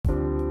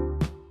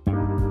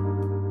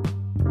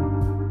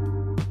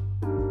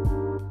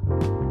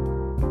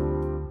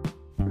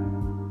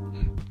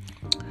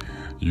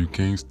You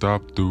can't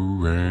stop the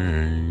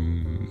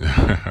rain.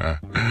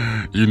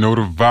 You know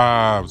the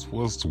vibes.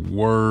 What's the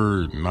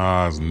word?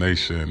 Nas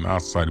Nation,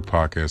 Nas Society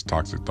Podcast,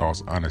 Toxic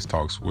Thoughts, Honest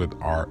Talks with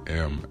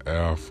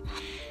RMF.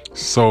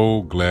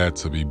 So glad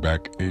to be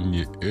back in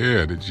your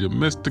ear. Did you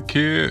miss the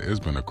kid?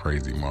 It's been a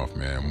crazy month,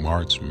 man.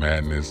 March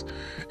Madness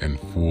in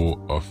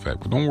full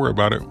effect. But don't worry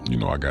about it. You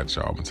know I got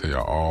y'all. I'm going to tell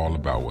y'all all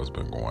about what's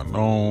been going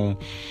on.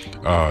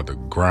 The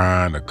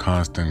grind, the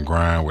constant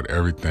grind with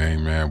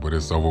everything, man. But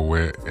it's over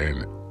with.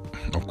 And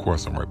of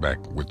course, I'm right back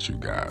with you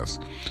guys.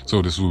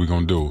 So this is what we're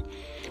going to do.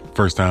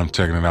 First time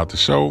checking it out the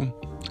show,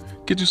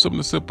 get you something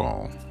to sip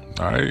on.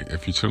 All right,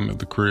 if you're chilling at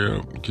the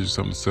crib, get you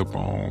something to sip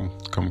on.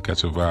 Come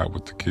catch a vibe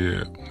with the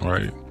kid,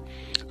 right?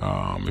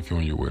 If you're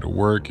on your way to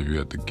work, if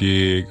you're at the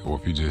gig, or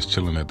if you're just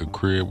chilling at the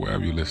crib,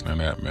 wherever you're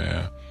listening at,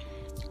 man,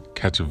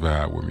 catch a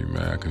vibe with me,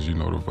 man, because you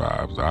know the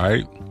vibes, all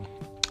right?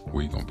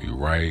 We gonna be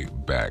right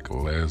back.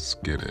 Let's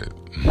get it.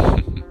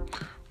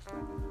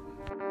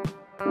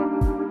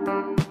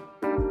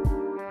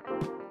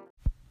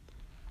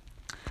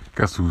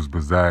 Guess who's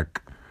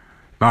back?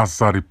 Nas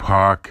Society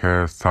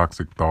Podcast,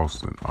 Toxic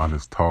Thoughts and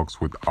Honest Talks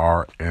with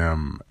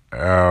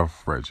RMF,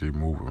 Reggie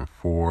moving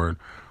forward.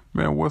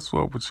 Man, what's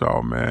up with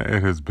y'all, man?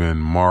 It has been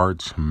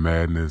March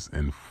Madness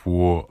in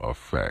full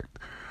effect.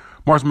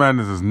 March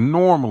Madness is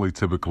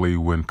typically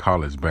when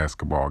college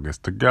basketball gets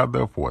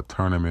together for a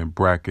tournament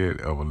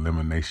bracket of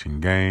elimination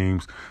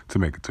games to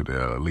make it to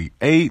the Elite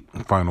Eight,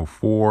 Final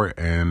Four,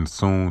 and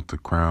soon to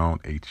crown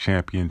a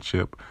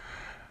championship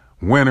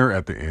winner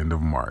at the end of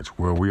March.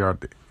 Well, we are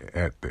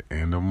at the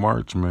end of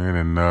March,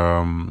 man,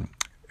 and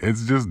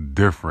it's just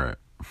different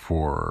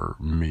for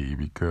me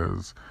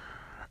because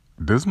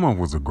this month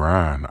was a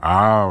grind.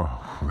 I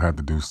had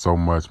to do so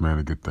much, man,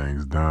 to get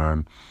things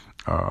done,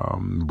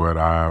 but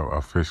I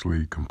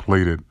officially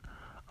completed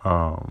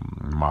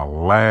my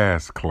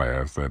last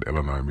class at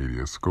Illinois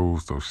Media School,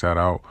 so shout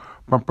out.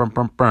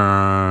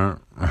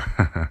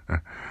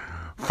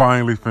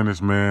 Finally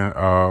finished, man.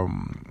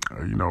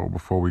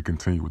 Before we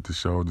continue with the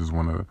show, just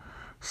want to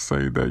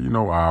say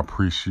that, I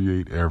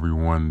appreciate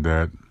everyone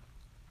that,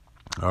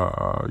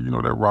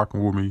 that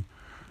rocking with me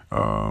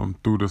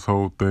through this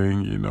whole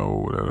thing, it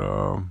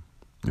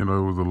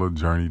was a little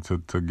journey to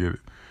get it,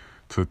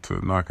 to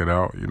knock it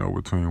out,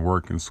 between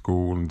work and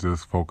school and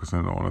just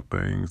focusing on the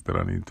things that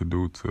I need to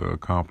do to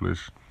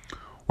accomplish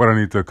what I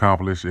need to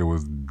accomplish. It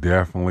was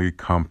definitely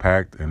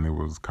compact and it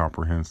was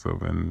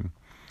comprehensive and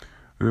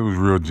it was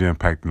real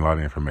jam-packed and a lot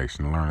of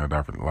information, learning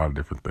a lot of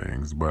different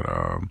things. But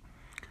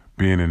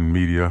being in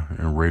media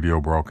and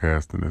radio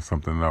broadcasting is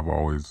something that I've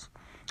always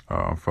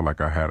felt like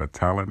I had a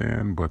talent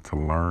in, but to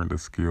learn the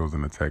skills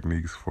and the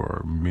techniques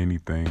for many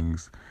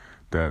things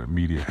that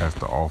media has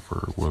to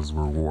offer was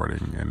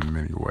rewarding in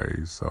many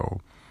ways.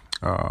 So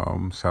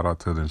shout out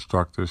to the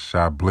instructor,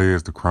 Shy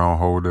Blaze, the crown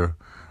holder,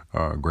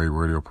 great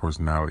radio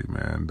personality,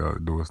 man,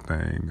 do his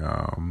thing.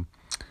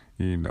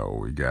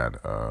 We got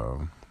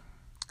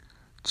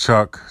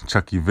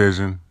Chucky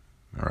Vision,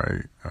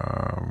 right?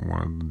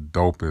 One of the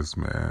dopest,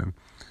 man,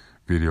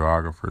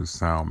 videographers,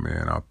 sound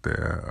man out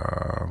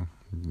there.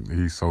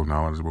 He's so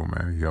knowledgeable,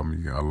 man. He helped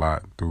me a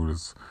lot through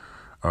this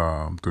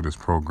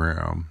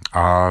program.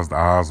 The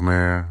Oz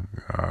man.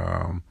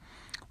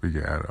 We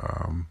got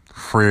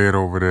Fred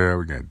over there.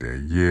 We got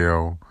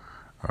Danielle.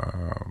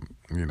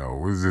 It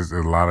was just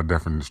a lot of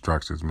different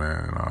instructors,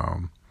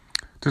 man.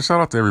 Just shout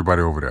out to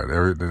everybody over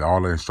there.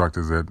 All the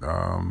instructors at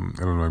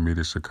Illinois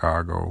Media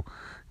Chicago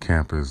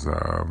campus,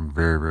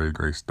 very, very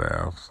great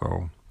staff.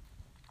 So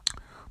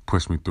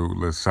push me through.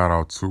 Let's shout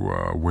out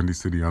to Windy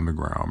City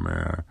Underground,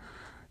 man.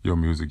 Your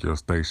music, your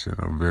station,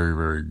 a very,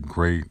 very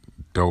great,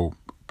 dope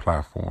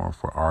platform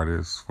for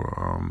artists,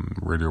 for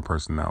radio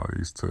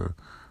personalities to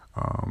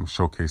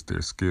showcase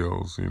their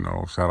skills.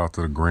 Shout out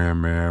to the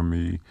Grand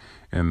Mammy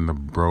and the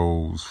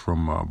bros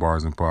from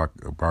Bars and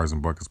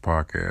Buckets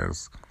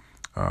podcast.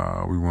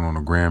 We went on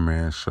a Grand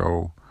Man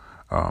show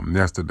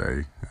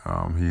yesterday.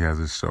 He has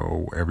his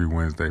show every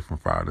Wednesday from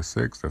 5 to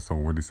 6. That's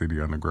on Windy City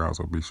Underground,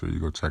 so be sure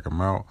you go check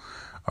him out.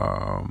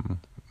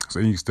 So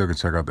you still can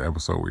check out the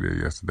episode we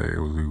did yesterday.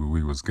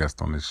 We was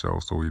guests on this show,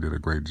 so we did a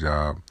great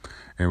job.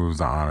 And it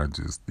was an honor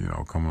just,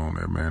 coming on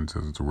there, man,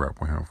 to rap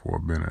with him for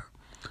a minute.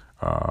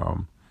 I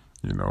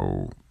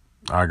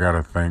got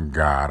to thank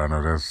God. I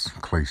know that's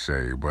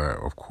cliche, but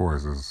of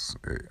course,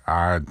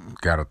 I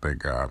got to thank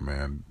God,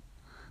 man.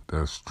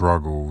 The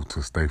struggle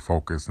to stay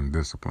focused and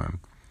disciplined,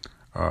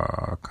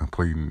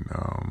 completing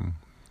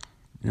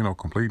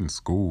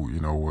school,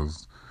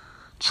 was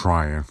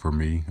trying for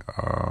me.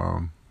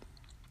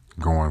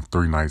 Going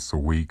 3 nights a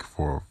week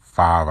for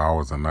 5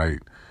 hours a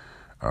night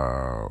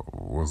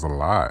was a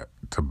lot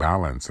to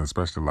balance,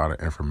 especially a lot of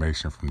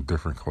information from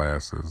different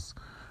classes.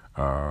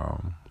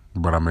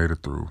 But I made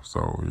it through.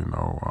 So,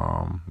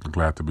 I'm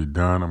glad to be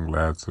done. I'm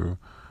glad to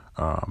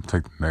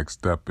take the next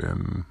step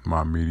in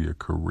my media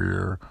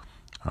career.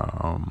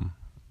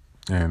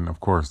 And of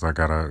course, I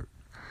gotta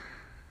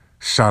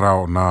shout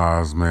out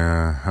Nas,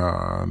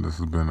 man. This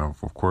has been,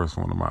 of course,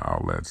 one of my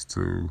outlets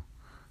to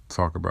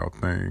talk about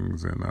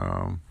things and,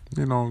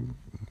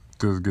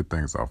 just get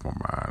things off my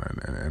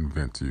mind and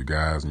vent to you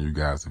guys, and you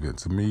guys vent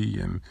to me.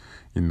 And,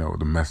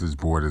 the message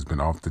board has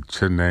been off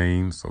the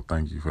name, so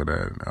thank you for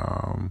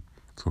that.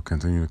 So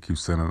continue to keep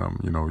sending them,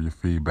 your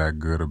feedback,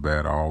 good or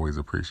bad. I always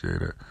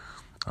appreciate it.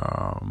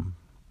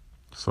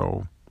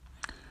 So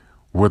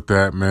with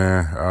that,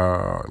 man,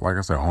 like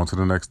I said, on to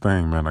the next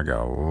thing, man. I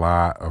got a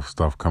lot of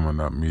stuff coming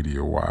up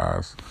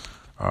media-wise.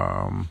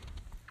 I'm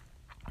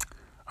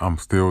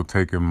still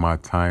taking my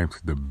time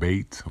to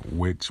debate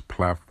which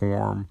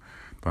platform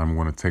that I'm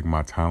going to take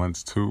my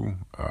talents to.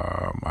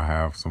 I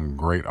have some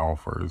great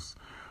offers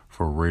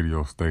for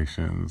radio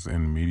stations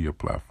and media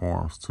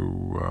platforms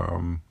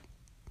to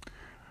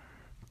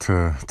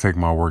take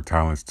my work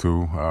talents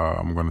to.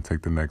 I'm going to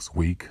take the next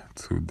week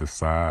to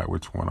decide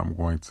which one I'm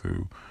going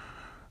to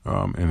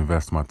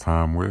invest my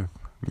time with.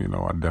 I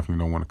definitely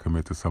don't want to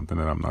commit to something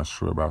that I'm not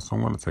sure about. So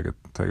I'm going to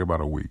take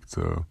about a week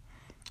to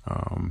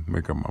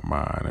make up my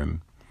mind. And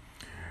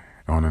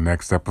on the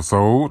next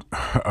episode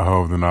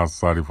of the Not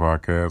Society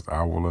Podcast,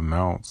 I will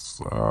announce,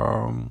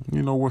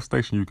 what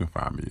station you can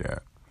find me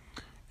at.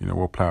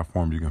 What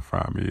platform you can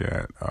find me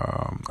at,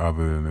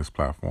 other than this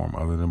platform,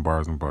 other than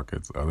Bars and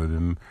Buckets, other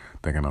than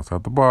Thinking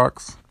Outside the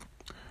Box.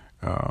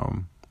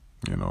 I'm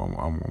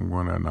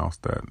going to announce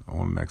that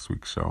on next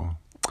week's show.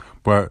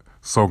 But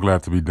so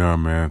glad to be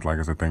done, man. Like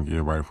I said, thank you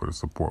everybody for the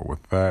support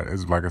with that.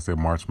 It's like I said,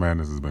 March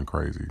Madness has been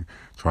crazy.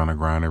 Trying to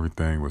grind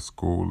everything with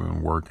school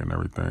and work and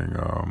everything.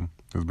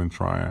 Has been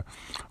trying.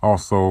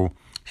 Also,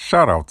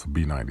 shout out to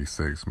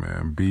B96,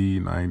 man.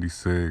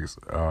 B96,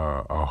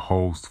 a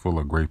host full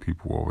of great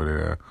people over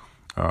there.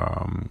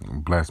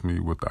 Blessed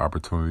me with the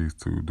opportunities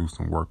to do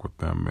some work with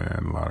them,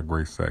 man. A lot of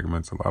great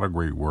segments, a lot of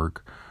great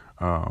work.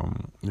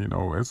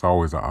 It's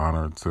always an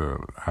honor to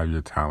have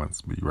your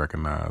talents be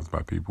recognized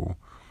by people,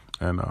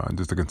 and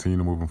just to continue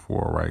to moving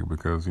forward, right?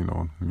 Because the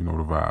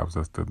vibes.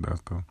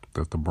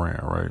 That's the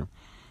brand, right?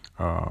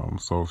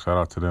 So shout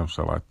out to them.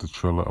 Shout out to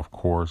Trilla, of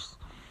course.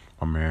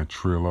 My man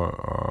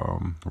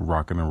Trilla,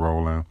 rocking and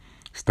rolling.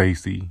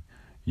 Stacy,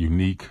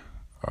 Unique,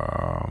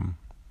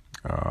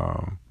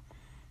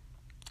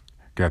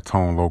 got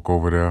Tone Loc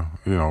over there.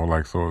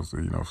 So it's,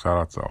 shout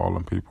out to all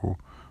them people.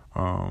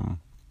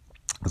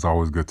 It's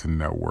always good to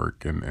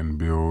network and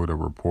build a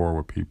rapport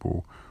with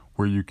people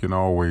where you can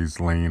always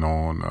lean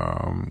on,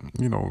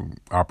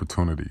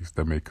 opportunities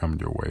that may come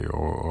your way,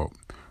 or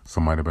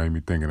somebody may be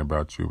thinking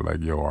about you,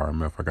 like, yo,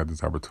 RMF, I got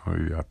this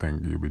opportunity I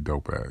think you'd be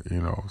dope at,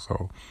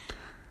 so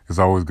it's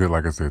always good,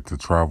 like I said, to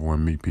travel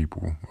and meet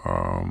people.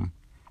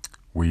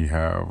 We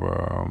have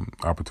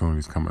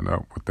opportunities coming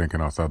up. We're thinking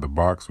outside the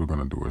box. We're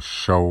going to do a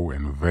show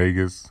in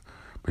Vegas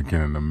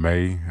beginning of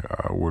May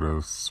with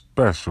a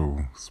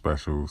special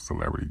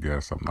celebrity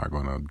guest.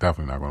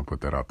 Definitely not going to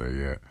put that out there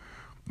yet.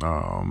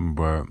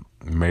 But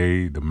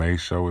the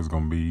Vegas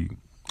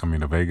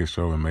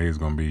show in May is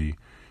going to be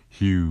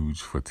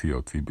huge for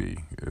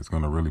TOTB. It's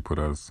going to really put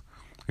us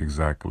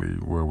exactly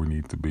where we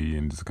need to be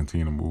and just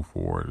continue to move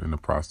forward in the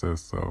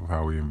process of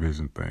how we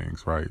envision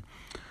things, right?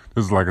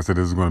 This is, like I said,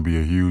 this is going to be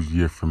a huge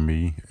year for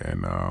me,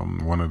 and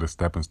one of the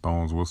stepping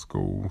stones was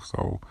school,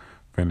 so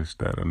finished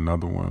that.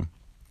 Another one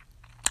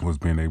was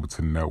being able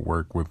to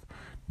network with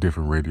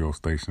different radio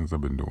stations.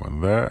 I've been doing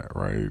that,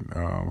 right?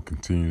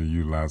 Continue to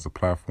utilize the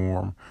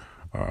platform.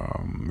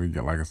 We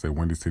got, like I said,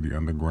 Windy City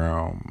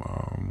Underground,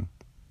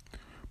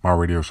 My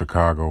Radio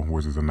Chicago,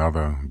 which is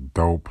another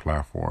dope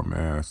platform,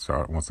 man.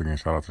 Once again,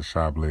 shout out to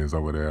Shy Blaze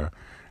over there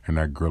and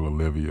that girl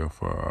Olivia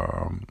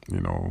for,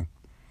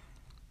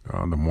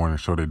 the morning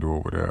show they do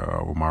over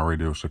there with My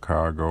Radio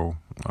Chicago.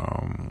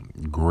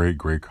 Great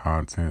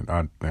content.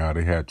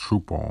 They had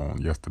Troop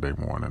on yesterday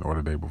morning or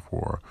the day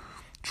before.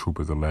 Troop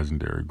is a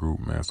legendary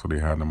group, man. So they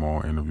had them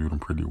on, interviewed them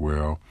pretty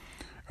well.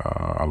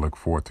 I look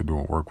forward to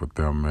doing work with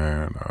them,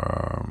 man.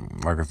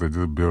 Like I said,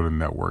 just building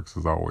networks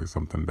is always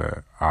something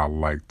that I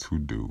like to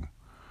do.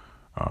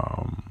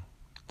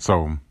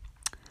 So,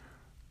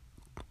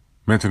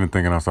 mentioning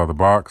Thinking Outside the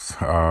Box,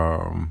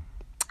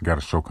 got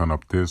a show coming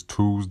up this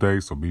Tuesday,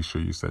 so be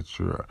sure you set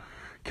your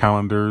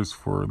calendars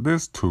for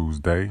this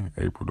Tuesday,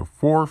 April the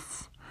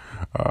 4th,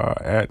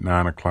 at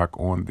 9 o'clock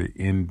on the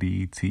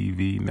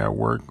NDTV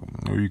network.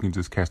 Or you can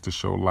just catch the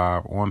show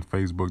live on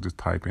Facebook. Just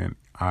type in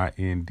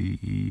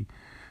INDE.TV,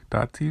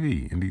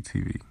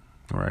 NDTV,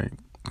 right?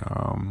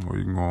 Or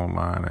you can go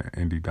online at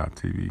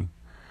ND.TV.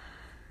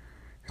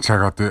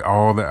 Check out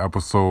all the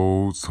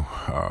episodes.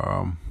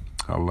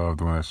 I love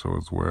doing that show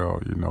as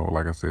well.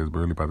 Like I said, it's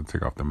really about to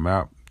take off the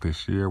map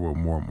this year with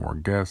more and more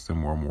guests and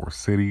more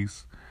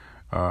cities.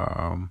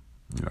 I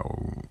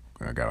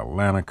got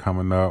Atlanta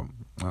coming up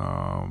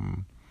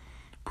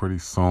pretty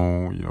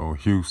soon,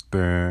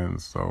 Houston.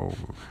 So,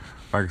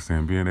 like I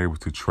said, being able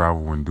to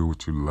travel and do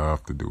what you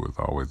love to do is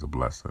always a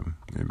blessing,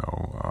 and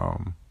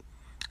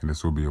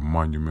this will be a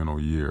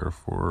monumental year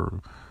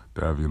for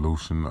the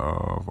evolution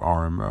of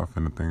RMF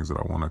and the things that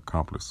I want to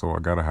accomplish. So I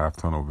got to have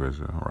tunnel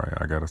vision, right?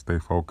 I got to stay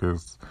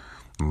focused,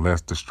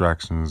 less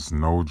distractions,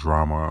 no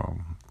drama,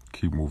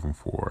 keep moving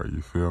forward.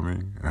 You feel me?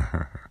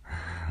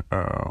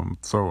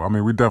 So I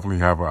mean, we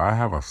definitely I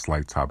have a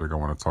slight topic I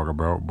want to talk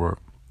about, but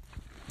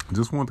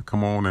just wanted to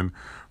come on and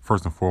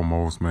first and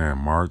foremost, man,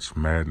 March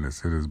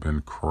Madness. It has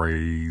been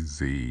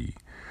crazy.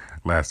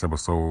 Last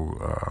episode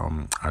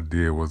I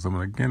did was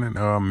again in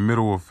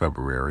middle of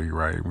February,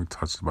 right? We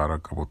touched about a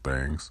couple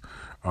things,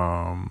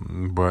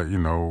 but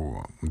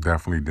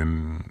definitely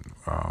didn't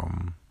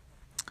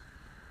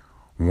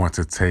want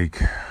to take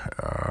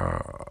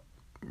a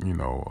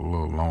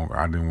little longer.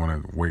 I didn't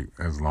want to wait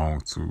as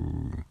long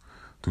to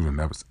do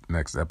the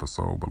next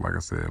episode, but like I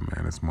said,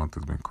 man, this month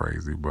has been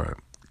crazy. But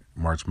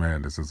March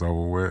Madness is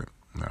over with.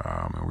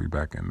 And we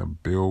back in the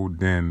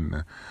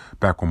building,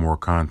 back with more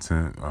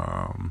content,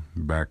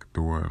 back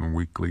doing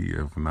weekly,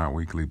 if not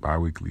weekly,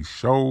 bi-weekly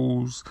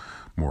shows,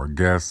 more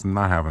guests.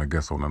 Not having a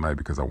guest on tonight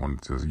because I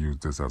wanted to use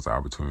this as an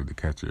opportunity to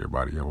catch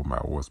everybody up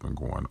about what's been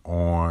going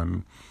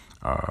on.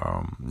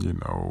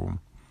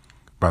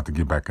 About to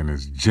get back in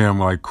this gym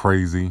like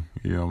crazy,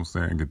 you know what I'm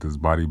saying? Get this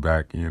body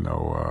back,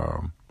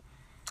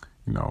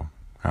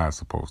 how it's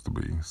supposed to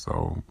be.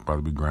 So about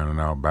to be grinding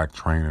out, back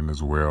training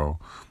as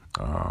well.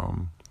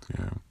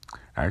 Yeah,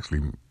 I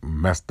actually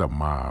messed up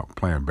my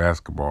playing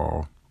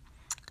basketball.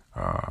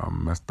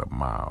 Messed up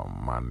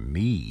my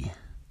knee,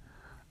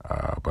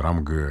 but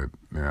I'm good.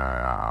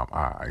 Yeah,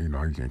 you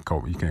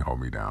can't hold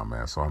me down,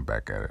 man. So I'm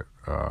back at it.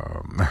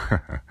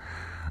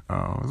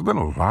 There's been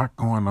a lot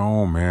going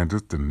on, man.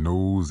 Just the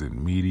news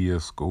and media,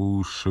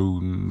 school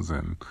shootings,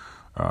 and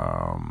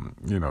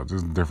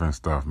just different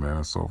stuff,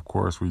 man. So of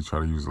course we try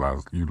to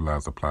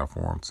utilize the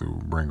platform to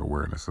bring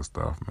awareness and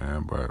stuff,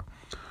 man. But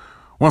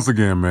once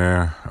again,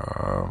 man,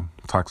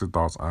 toxic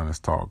thoughts,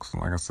 honest talks.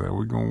 Like I said,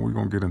 we're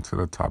gonna get into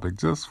the topic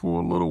just for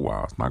a little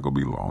while. It's not gonna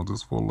be long,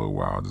 just for a little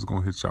while. Just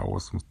gonna hit y'all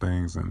with some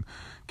things and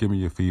give me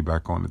your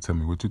feedback on it. Tell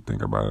me what you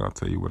think about it. I'll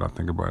tell you what I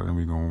think about it, and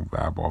we're gonna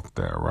vibe off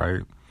that,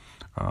 right?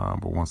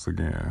 But once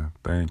again,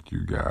 thank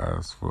you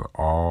guys for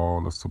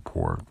all the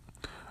support.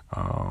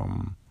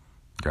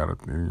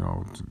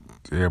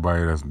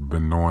 Everybody that's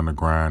been knowing the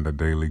grind, the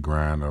daily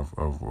grind of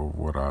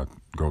what I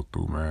go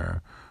through,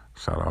 man.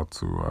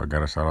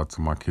 Got a shout out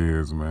to my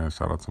kids, man.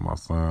 Shout out to my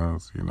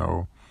sons,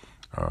 the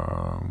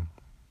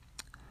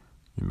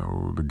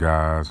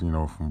guys,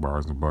 from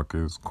Bars and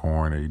Buckets,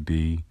 Corn,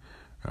 AD,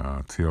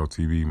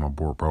 TLTV, my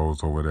board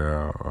bros over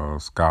there,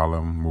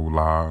 Scholar,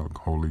 Moolah,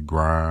 Holy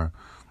Grind.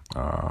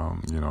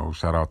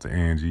 Shout out to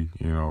Angie,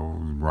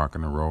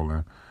 rocking and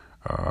rolling.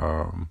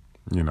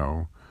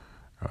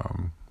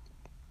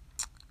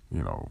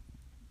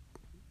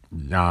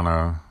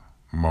 Yana,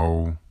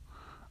 Mo,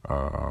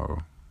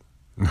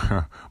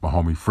 my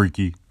homie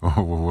Freaky,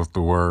 what's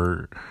the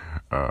word?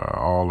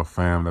 All the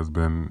fam that's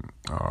been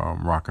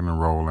rocking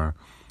and rolling.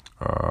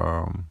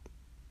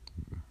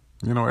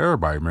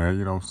 Everybody, man.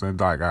 You know what I'm saying?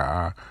 Like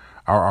I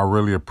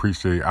really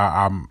appreciate.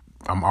 I'm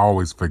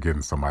always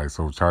forgetting somebody,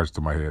 so charge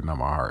to my head, not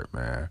my heart,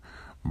 man.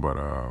 But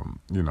I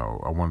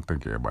want to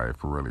thank everybody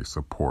for really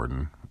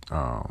supporting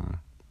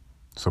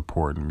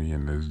me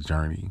in this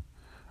journey.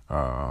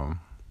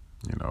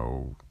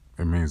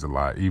 It means a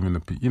lot. Even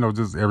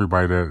just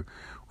everybody that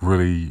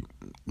really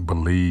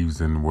believes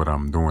in what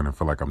I'm doing and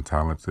feel like I'm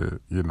talented,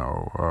 and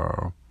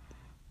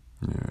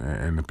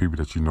the people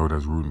that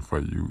that's rooting for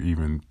you,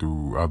 even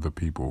through other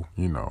people,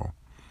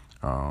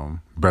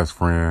 best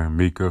friend,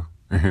 Mika,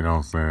 you know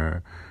what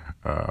I'm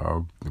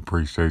saying?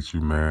 Appreciate you,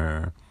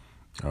 man.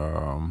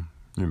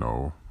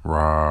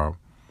 Rob,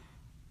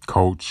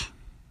 Coach,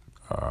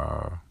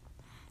 I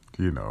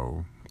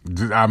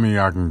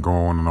can go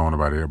on and on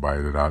about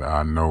everybody that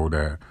I know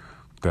that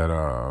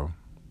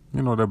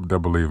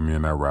believe in me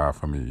and that ride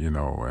for me, and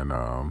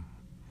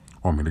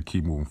want me to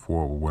keep moving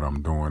forward with what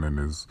I'm doing in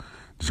this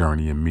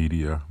journey in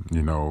media.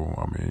 I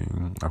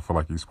feel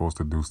like you're supposed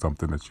to do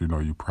something that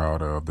you're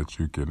proud of, that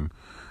you can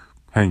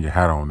hang your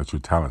hat on, that you're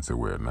talented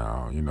with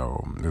now.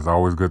 It's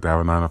always good to have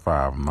a 9 to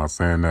 5. I'm not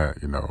saying that,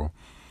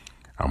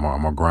 I'm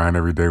gonna grind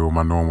every day with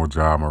my normal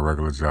job, my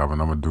regular job,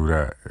 and I'm gonna do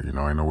that. Ain't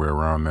no way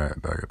around that.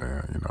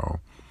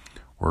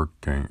 Work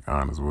ain't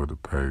honest with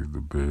it, pays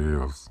the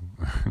bills.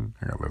 I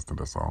gotta listen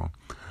to that song.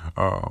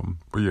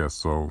 But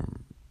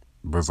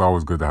it's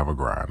always good to have a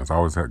grind. It's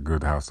always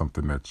good to have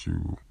something that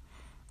you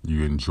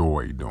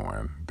enjoy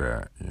doing,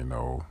 that,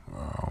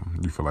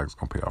 you feel like it's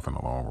gonna pay off in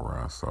the long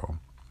run. So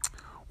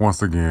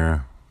once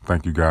again,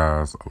 thank you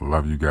guys. I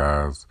love you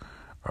guys.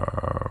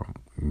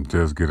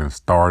 Just getting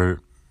started.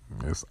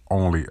 It's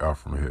only up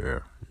from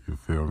here. You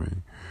feel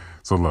me?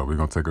 So look, we're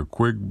gonna take a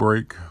quick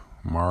break.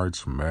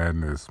 March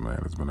Madness,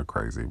 man, it's been a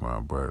crazy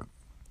one, but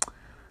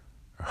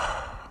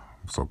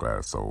I'm so glad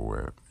it's over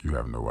with. You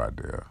have no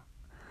idea.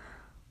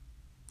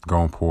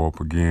 Gonna pour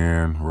up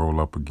again, roll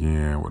up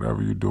again,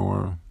 whatever you're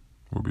doing,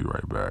 we'll be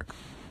right back.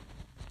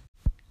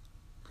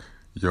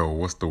 Yo,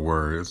 what's the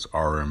word? It's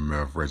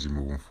RMF, Reggie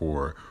Moving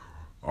Forward.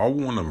 I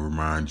want to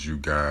remind you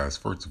guys,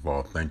 first of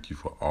all, thank you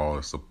for all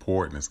the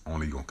support, and it's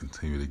only going to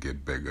continue to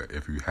get bigger.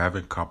 If you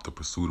haven't copped the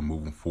Pursuit of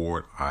Moving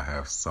Forward, I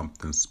have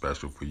something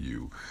special for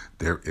you.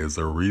 There is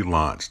a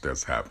relaunch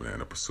that's happening.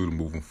 The Pursuit of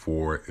Moving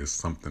Forward is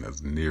something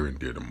that's near and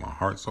dear to my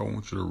heart, so I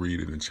want you to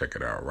read it and check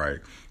it out, right?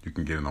 You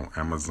can get it on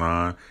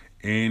Amazon,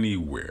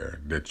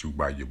 anywhere that you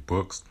buy your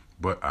books.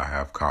 But I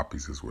have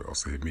copies as well.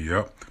 So hit me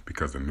up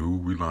because the new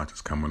relaunch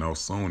is coming out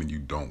soon and you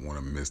don't want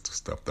to miss the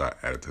stuff that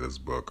I added to this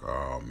book.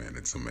 Oh, man,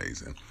 it's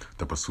amazing.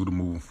 The Pursuit of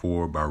Moving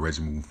Forward by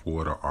Reggie Moving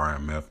Forward, or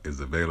RMF,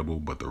 is available,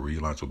 but the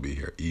relaunch will be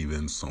here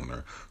even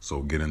sooner.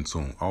 So get in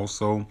tune.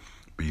 Also,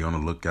 be on the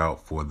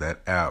lookout for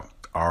that app,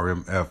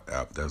 RMF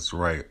app. That's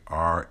right,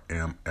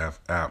 RMF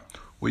app,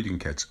 where you can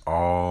catch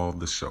all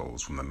the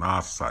shows from the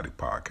Nas Society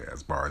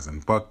podcast, Bars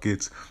and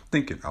Buckets,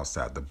 Thinking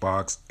Outside the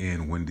Box,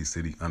 and Windy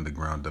City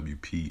Underground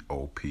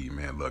WPOP.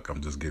 Man, look, I'm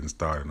just getting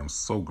started. I'm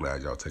so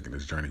glad y'all taking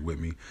this journey with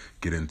me.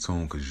 Get in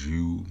tune because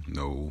you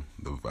know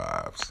the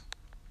vibes.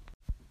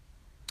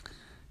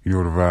 You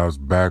know the vibes.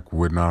 Back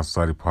with Nas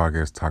Society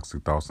podcast,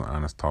 Toxic Thoughts and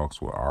Honest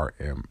Talks with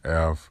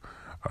RMF.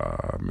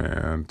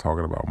 Man,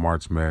 talking about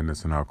March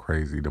Madness and how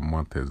crazy the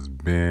month has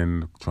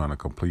been, trying to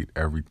complete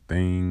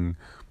everything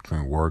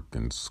between work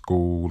and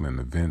school and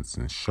events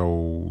and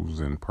shows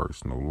and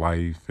personal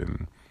life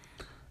and,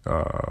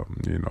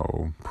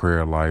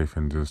 prayer life,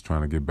 and just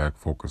trying to get back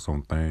focused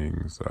on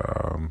things,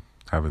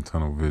 having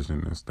tunnel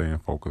vision and staying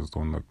focused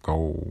on the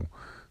goal,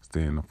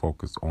 staying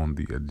focused on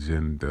the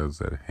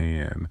agendas at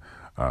hand.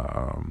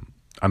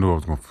 I knew I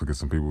was going to forget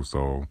some people,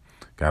 so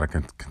got to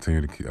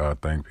continue to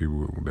thank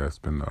people that's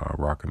been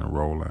rocking and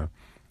rolling.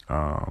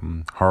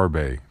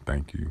 Harbe,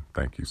 thank you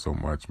so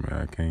much,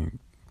 man. I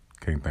can't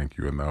thank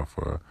you enough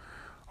for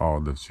all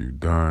that you've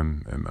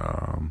done and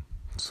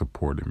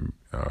supporting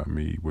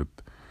me with,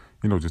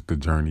 just the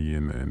journey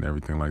and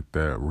everything like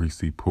that.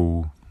 Reese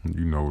Pooh,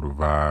 you know the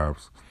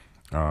vibes,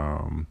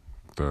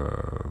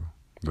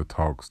 the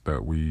talks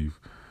that we've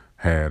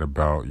had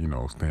about,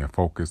 staying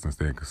focused and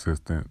staying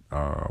consistent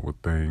with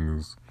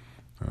things.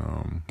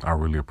 I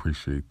really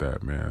appreciate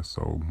that, man.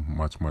 So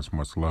much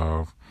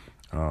love.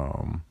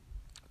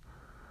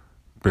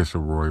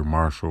 Bishop Roy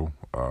Marshall,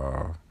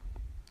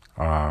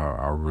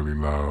 I really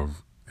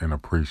love and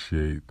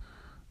appreciate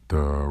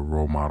the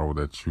role model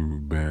that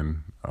you've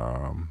been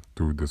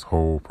through this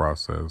whole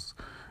process,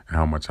 and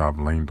how much I've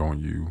leaned on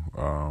you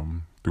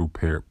through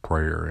prayer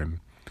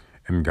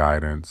and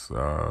guidance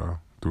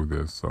through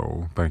this.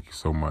 So thank you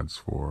so much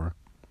for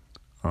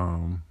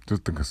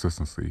just the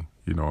consistency.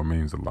 It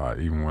means a lot.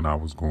 Even when I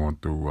was going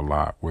through a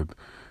lot with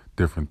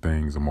different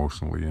things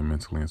emotionally and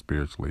mentally and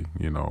spiritually,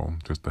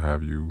 just to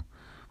have you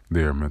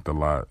there meant a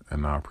lot,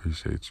 and I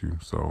appreciate you.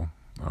 So,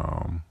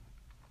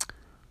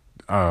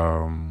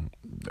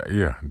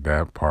 yeah,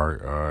 that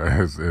part,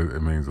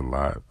 it means a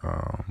lot.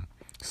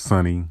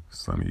 Sonny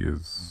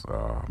is,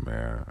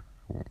 man,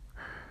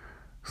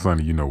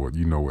 Sonny, you know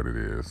what it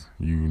is.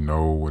 You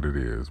know what it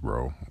is,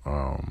 bro.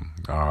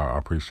 I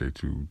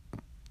appreciate you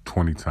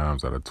 20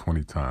 times out of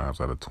 20 times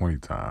out of 20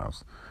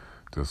 times,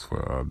 just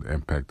for the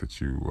impact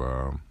that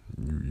you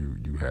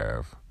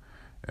have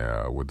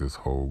with this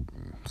whole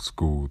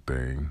school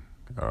thing,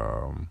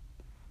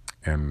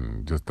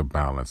 and just the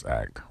balance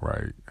act,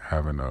 right?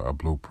 Having a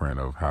blueprint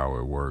of how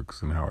it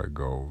works and how it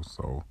goes.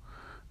 So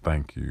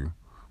thank you.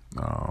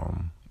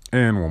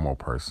 And one more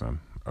person.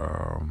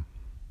 I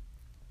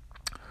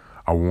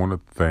want to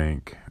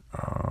thank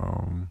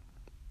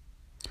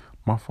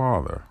my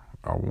father.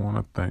 I want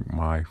to thank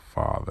my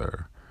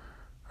father.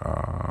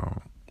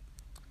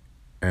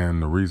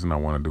 And the reason I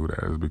want to do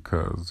that is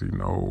because,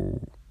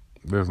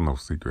 there's no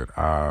secret.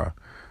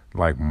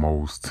 Like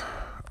most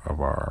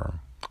of our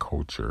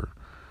culture,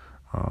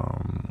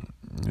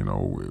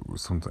 it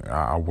was something.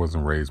 I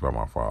wasn't raised by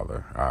my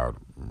father. I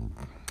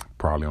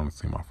probably only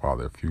seen my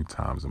father a few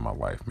times in my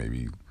life,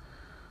 maybe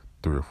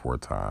 3 or 4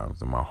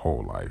 times in my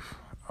whole life.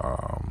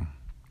 I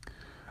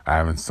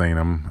haven't seen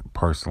him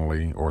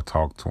personally or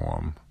talked to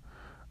him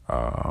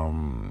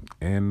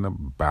in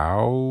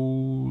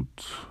about,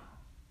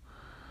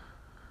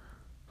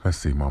 let's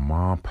see, my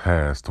mom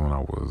passed when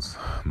I was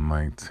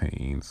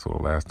 19, so the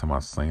last time I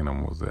seen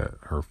him was at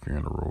her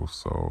funeral.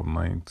 So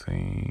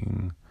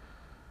 19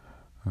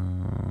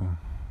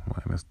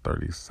 minus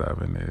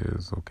 37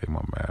 is, okay,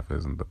 my math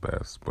isn't the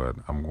best, but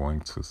I'm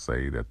going to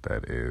say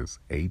that is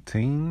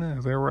 18.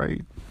 Is that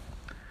right?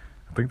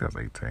 I think that's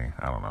 18.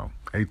 I don't know.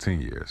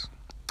 18 years.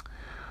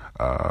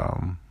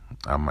 I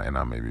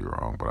may be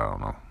wrong, but I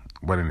don't know.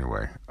 But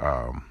anyway,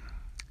 yeah,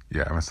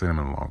 I haven't seen him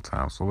in a long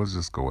time, so let's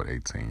just go with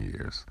 18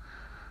 years.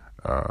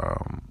 I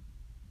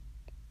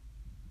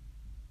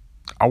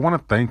want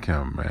to thank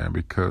him, man,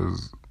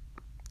 because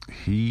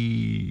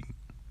he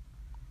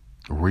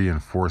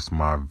reinforced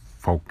my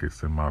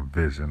focus and my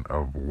vision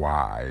of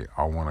why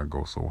I want to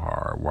go so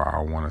hard, why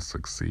I want to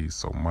succeed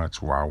so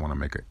much, why I want to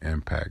make an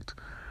impact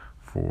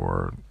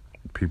for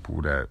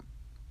people that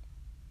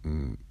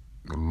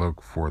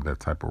look for that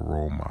type of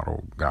role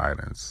model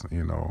guidance.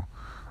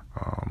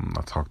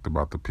 I talked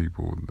about the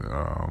people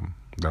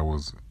that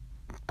was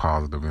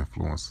positive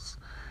influences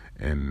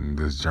in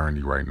this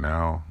journey right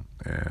now.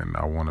 And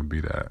I want to be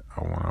that.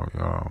 I want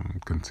to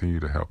continue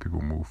to help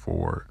people move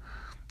forward,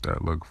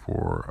 that look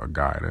for a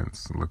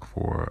guidance, look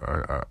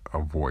for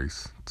a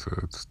voice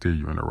to steer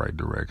you in the right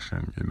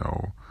direction.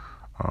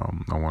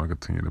 I want to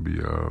continue to be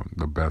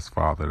the best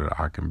father that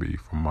I can be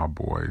for my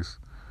boys.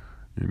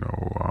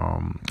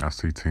 I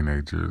see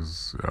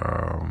teenagers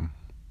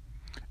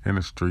in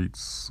the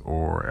streets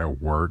or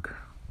at work,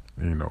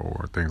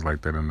 or things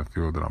like that in the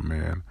field that I'm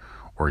in,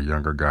 or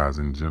younger guys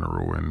in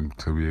general, and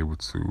to be able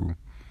to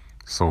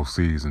sow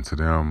seeds into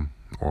them,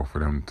 or for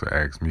them to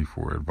ask me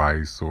for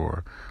advice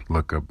or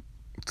look up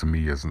to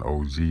me as an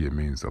OG, it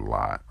means a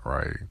lot,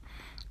 right?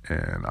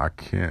 And I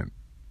can't,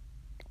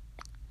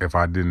 if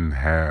I didn't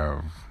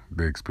have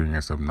the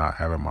experience of not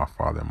having my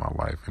father in my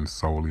life and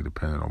solely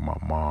depending on my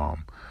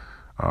mom,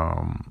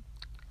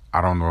 I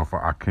don't know if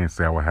I can't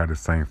say I would have the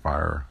same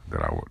fire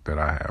that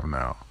I have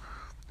now.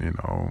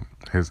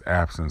 His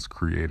absence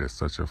created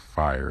such a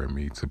fire in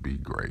me to be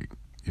great.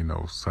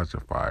 Such a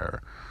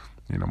fire.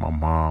 My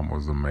mom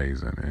was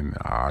amazing, and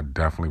I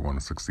definitely want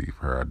to succeed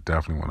for her. I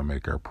definitely want to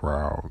make her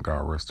proud.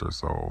 God rest her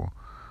soul.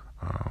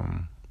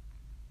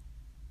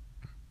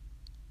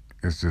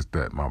 It's just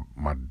that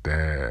my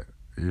dad,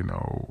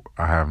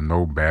 I have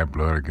no bad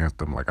blood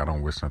against him. Like, I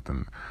don't wish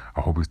nothing.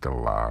 I hope he's still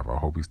alive. I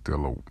hope he's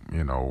still,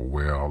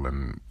 well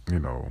and,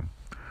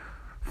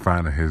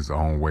 finding his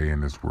own way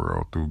in this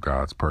world through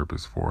God's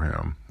purpose for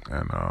him.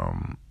 And,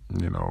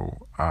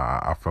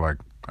 I feel like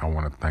I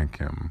want to thank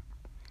him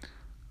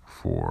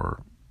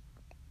for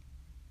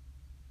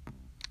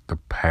the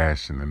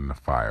passion and the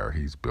fire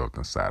he's built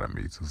inside of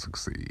me to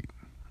succeed,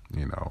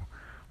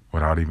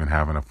 without even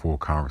having a full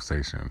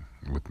conversation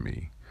with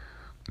me.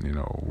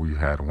 We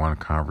had one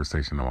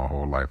conversation in my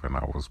whole life, and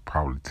I was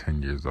probably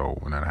 10 years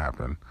old when that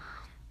happened.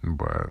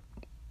 But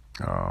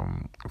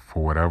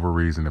for whatever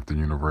reason, if the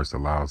universe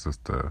allows us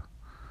to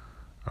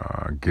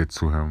get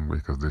to him,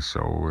 because this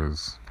show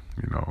is,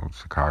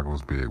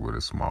 Chicago's big but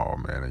it's small,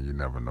 man, and you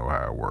never know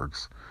how it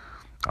works.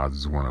 I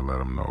just want to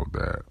let him know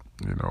that,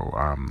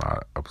 I'm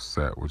not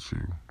upset with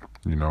you.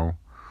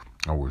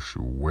 I wish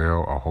you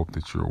well. I hope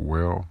that you're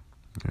well,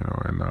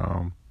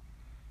 and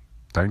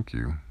thank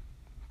you.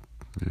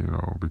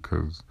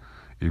 Because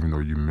even though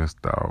you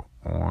missed out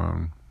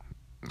on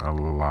a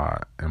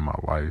lot in my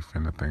life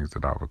and the things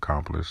that I've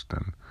accomplished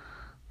and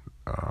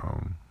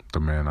the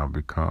man I've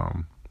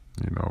become,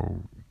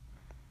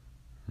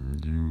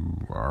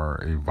 you are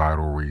a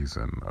vital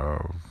reason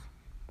of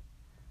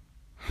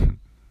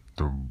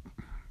the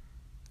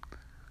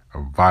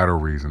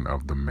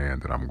man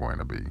that I'm going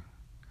to be.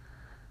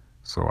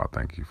 So I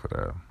thank you for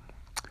that.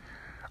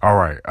 All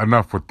right,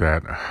 enough with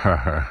that.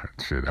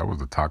 Shit, that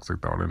was a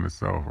toxic thought in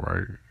itself,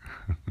 right?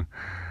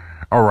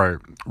 All right,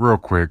 real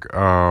quick,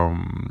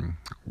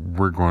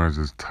 we're going to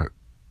just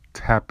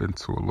tap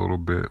into a little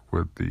bit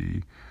with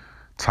the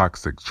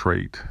toxic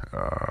trait,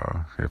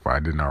 if I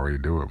didn't already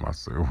do it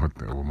myself with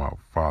my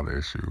father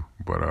issue.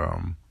 But,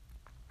 I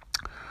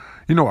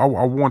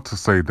want to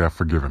say that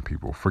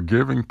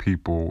forgiving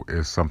people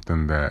is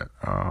something that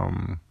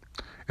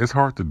it's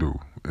hard to do.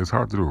 It's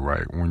hard to do,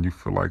 right? When you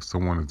feel like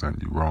someone has done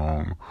you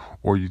wrong,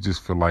 or you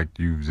just feel like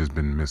you've just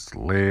been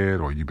misled,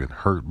 or you've been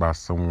hurt by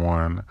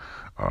someone,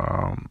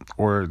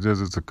 or there's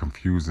just a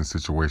confusing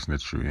situation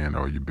that you're in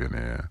or you've been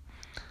in.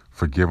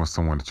 Forgiving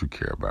someone that you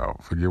care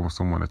about, forgiving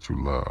someone that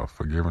you love,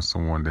 forgiving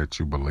someone that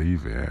you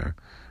believe in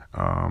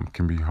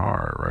can be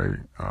hard, right?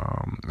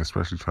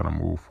 Especially trying to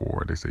move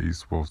forward. They say you're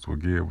supposed to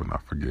forgive but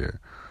not forget.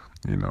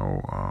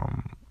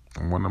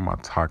 One of my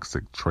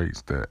toxic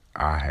traits that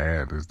I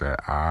had is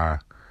that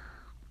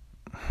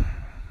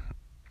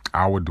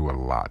I would do a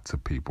lot to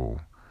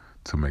people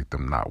to make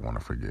them not want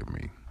to forgive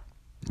me,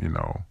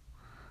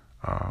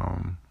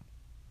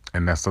 and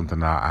that's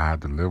something I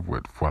had to live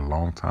with for a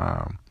long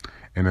time.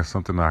 And it's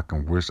something I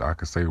can wish I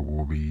could say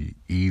will be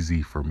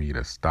easy for me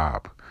to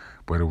stop,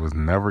 but it was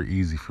never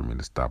easy for me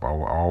to stop. I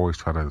would always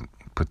try to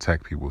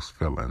protect people's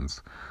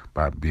feelings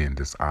by being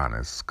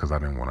dishonest because I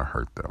didn't want to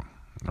hurt them.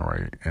 All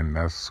right. And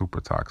that's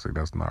super toxic.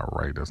 That's not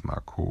right. That's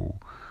not cool.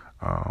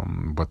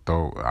 But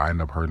though I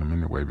end up hurting them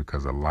anyway,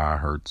 because a lie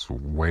hurts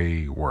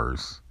way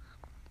worse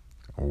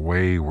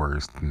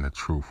than the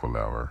truth will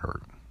ever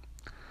hurt.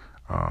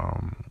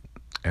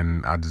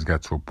 And I just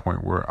got to a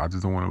point where I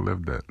just don't want to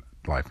live that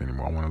life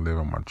anymore. I want to live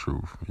in my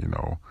truth,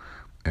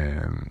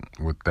 And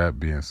with that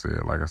being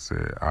said, like I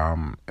said,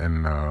 I'm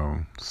in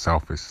the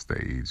selfish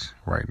stage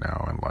right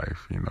now in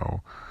life,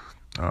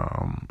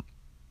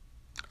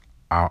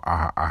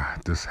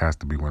 this has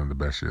to be one of the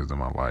best years of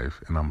my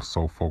life, and I'm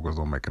so focused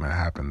on making it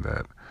happen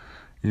that,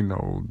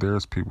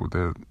 there's people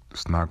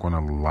that's not going to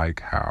like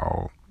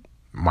how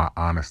my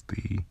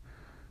honesty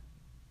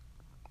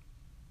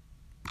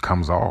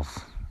comes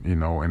off,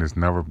 and it's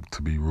never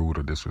to be rude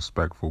or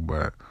disrespectful,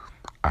 but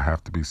I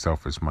have to be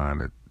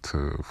selfish-minded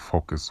to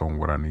focus on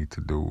what I need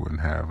to do and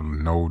have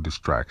no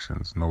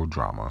distractions, no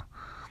drama.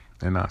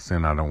 And not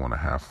saying I don't want to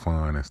have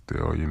fun and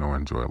still,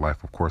 enjoy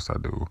life. Of course I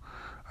do.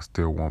 I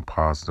still want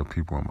positive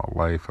people in my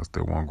life. I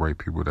still want great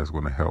people that's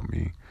going to help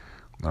me,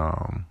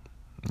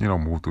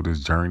 move through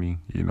this journey.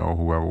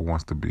 Whoever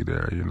wants to be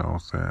there, you know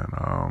what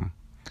I'm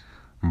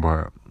saying?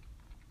 But,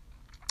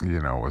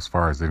 as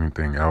far as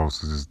anything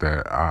else, is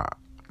that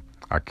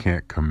I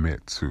can't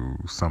commit to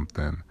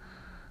something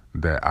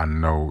that I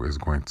know is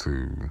going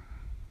to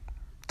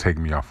take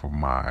me off of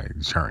my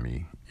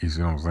journey. You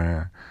see what I'm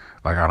saying?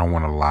 Like, I don't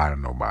want to lie to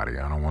nobody.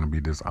 I don't want to be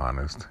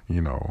dishonest.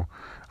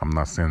 I'm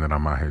not saying that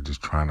I'm out here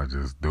just trying to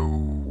just do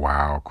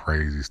wild,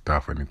 crazy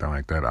stuff or anything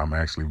like that. I'm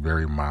actually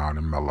very mild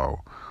and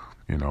mellow.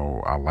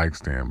 I like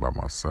staying by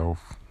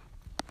myself.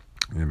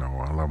 I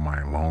love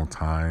my alone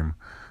time.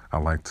 I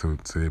like to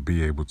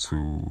be able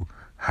to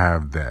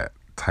have that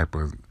type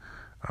of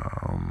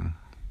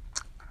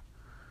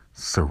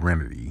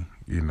serenity,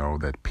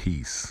 that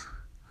peace.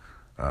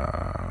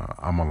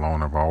 I'm a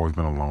loner. I've always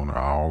been a loner.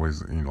 I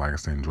always, like I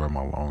said, enjoy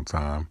my alone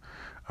time.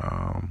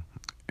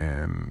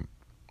 And,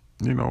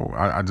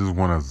 I just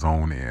want to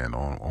zone in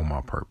on my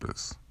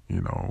purpose,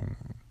 and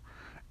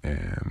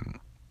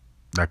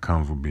that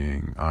comes with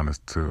being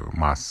honest to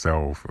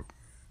myself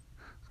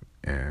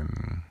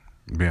and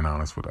being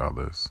honest with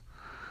others.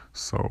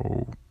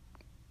 So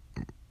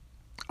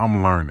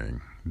I'm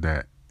learning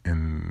that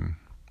in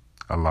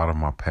a lot of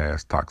my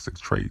past toxic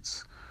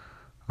traits,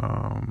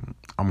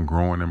 I'm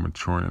growing and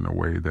maturing in a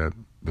way that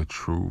the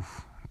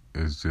truth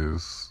is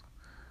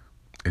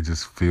it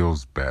just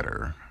feels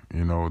better.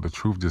 The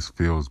truth just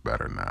feels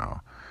better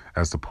now,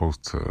 as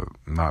opposed to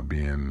not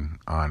being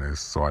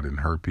honest so I didn't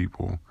hurt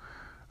people.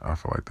 I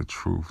feel like the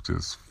truth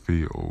just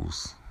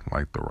feels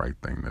like the right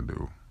thing to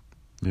do,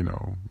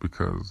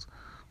 because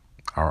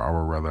I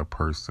would rather a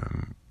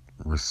person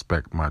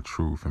respect my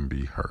truth and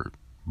be hurt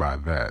by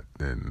that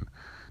than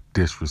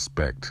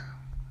disrespect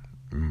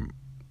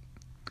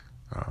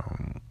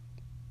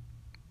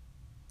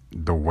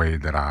the way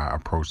that I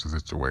approach the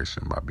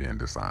situation by being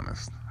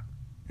dishonest,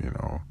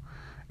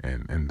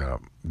 and end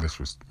up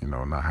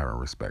not having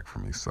respect for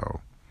me.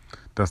 So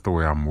that's the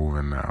way I'm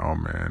moving now,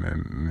 man.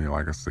 And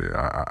like I said,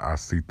 I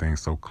see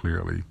things so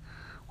clearly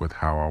with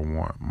how I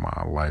want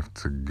my life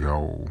to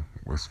go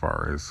as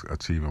far as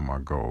achieving my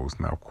goals.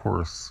 Now, of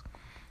course,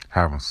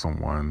 having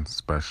someone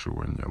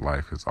special in your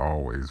life is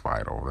always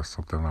vital. That's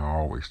something I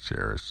always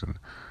cherish, and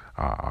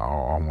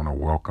I want to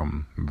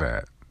welcome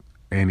that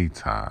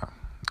anytime.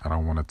 I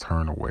don't want to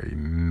turn away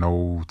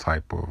no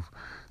type of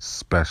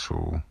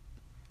special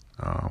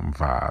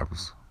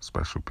vibes,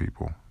 special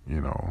people,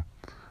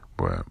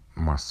 But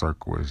my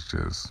circle is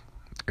just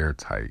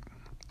airtight,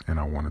 and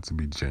I want it to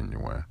be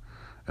genuine,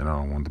 and I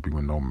don't want it to be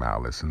with no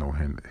malice and no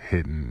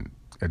hidden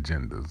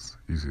agendas.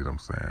 You see what I'm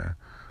saying?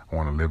 I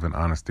want to live in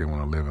honesty, I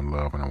want to live in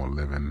love, and I want to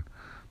live in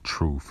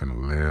truth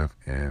and live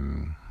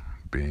in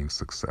being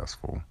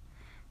successful.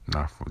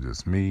 Not for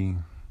just me,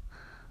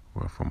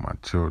 but for my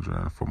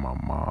children, for my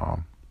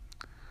mom,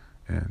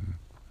 and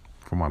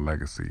for my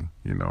legacy.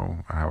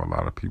 I have a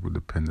lot of people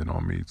depending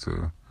on me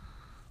to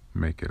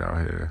make it out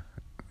here,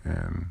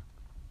 and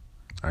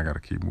I got to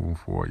keep moving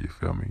forward, you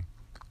feel me?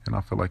 And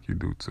I feel like you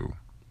do too.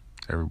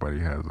 Everybody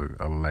has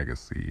a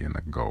legacy and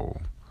a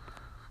goal.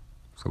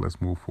 So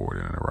let's move forward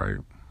in it, right?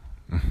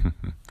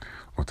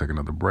 We'll take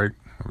another break,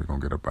 and we're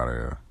going to get up out of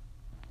here.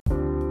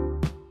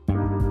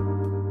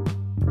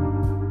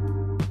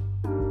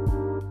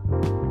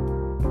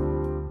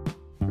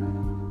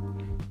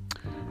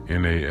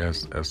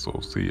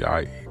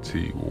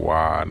 NASSOCIETY,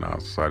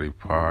 Nasati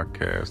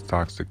Podcast,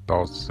 Toxic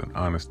Thoughts and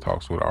Honest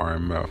Talks with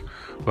RMF.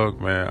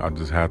 Look, man, I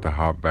just had to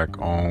hop back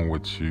on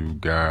with you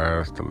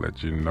guys to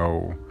let you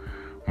know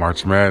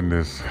March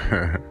Madness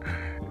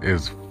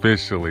is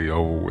officially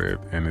over with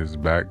and is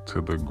back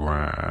to the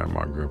grind,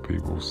 my good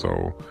people.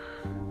 So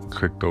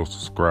click those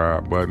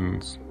subscribe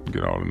buttons,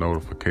 get all the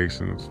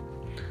notifications.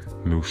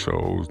 New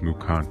shows, new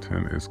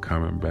content is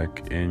coming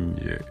back in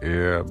your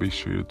ear. Be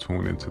sure to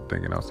tune into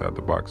Thinking Outside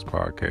the Box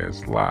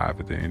podcast live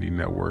at the Indie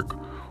Network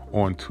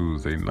on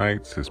Tuesday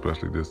nights,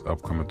 especially this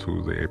upcoming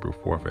Tuesday, April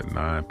 4th at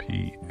 9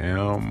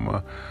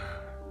 p.m.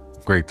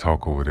 Great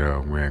talk over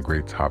there, man.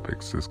 Great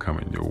topics is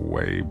coming your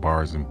way.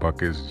 Bars and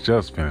Buckets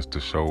just finished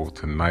the show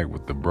tonight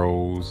with the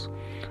bros.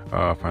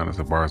 Find us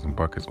at Bars and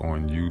Buckets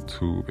on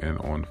YouTube and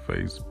on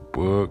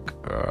Facebook.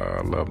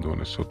 I love doing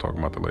the show, talking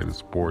about the latest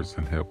sports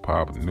and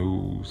hip-hop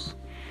news.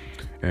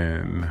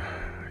 And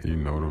you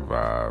know the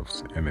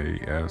vibes.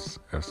 NASSOCIETY,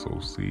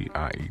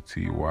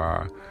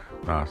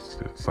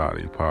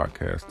 Nasati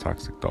Podcast,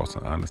 Toxic Thoughts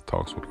and Honest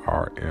Talks with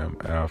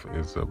RMF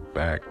is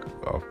back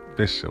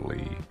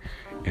officially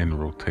in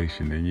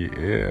rotation in your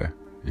ear.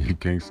 You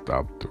can't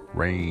stop the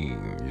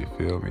rain. You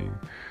feel me?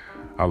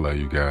 I love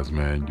you guys,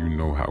 man. You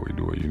know how we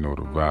do it. You know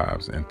the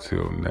vibes.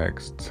 Until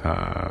next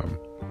time.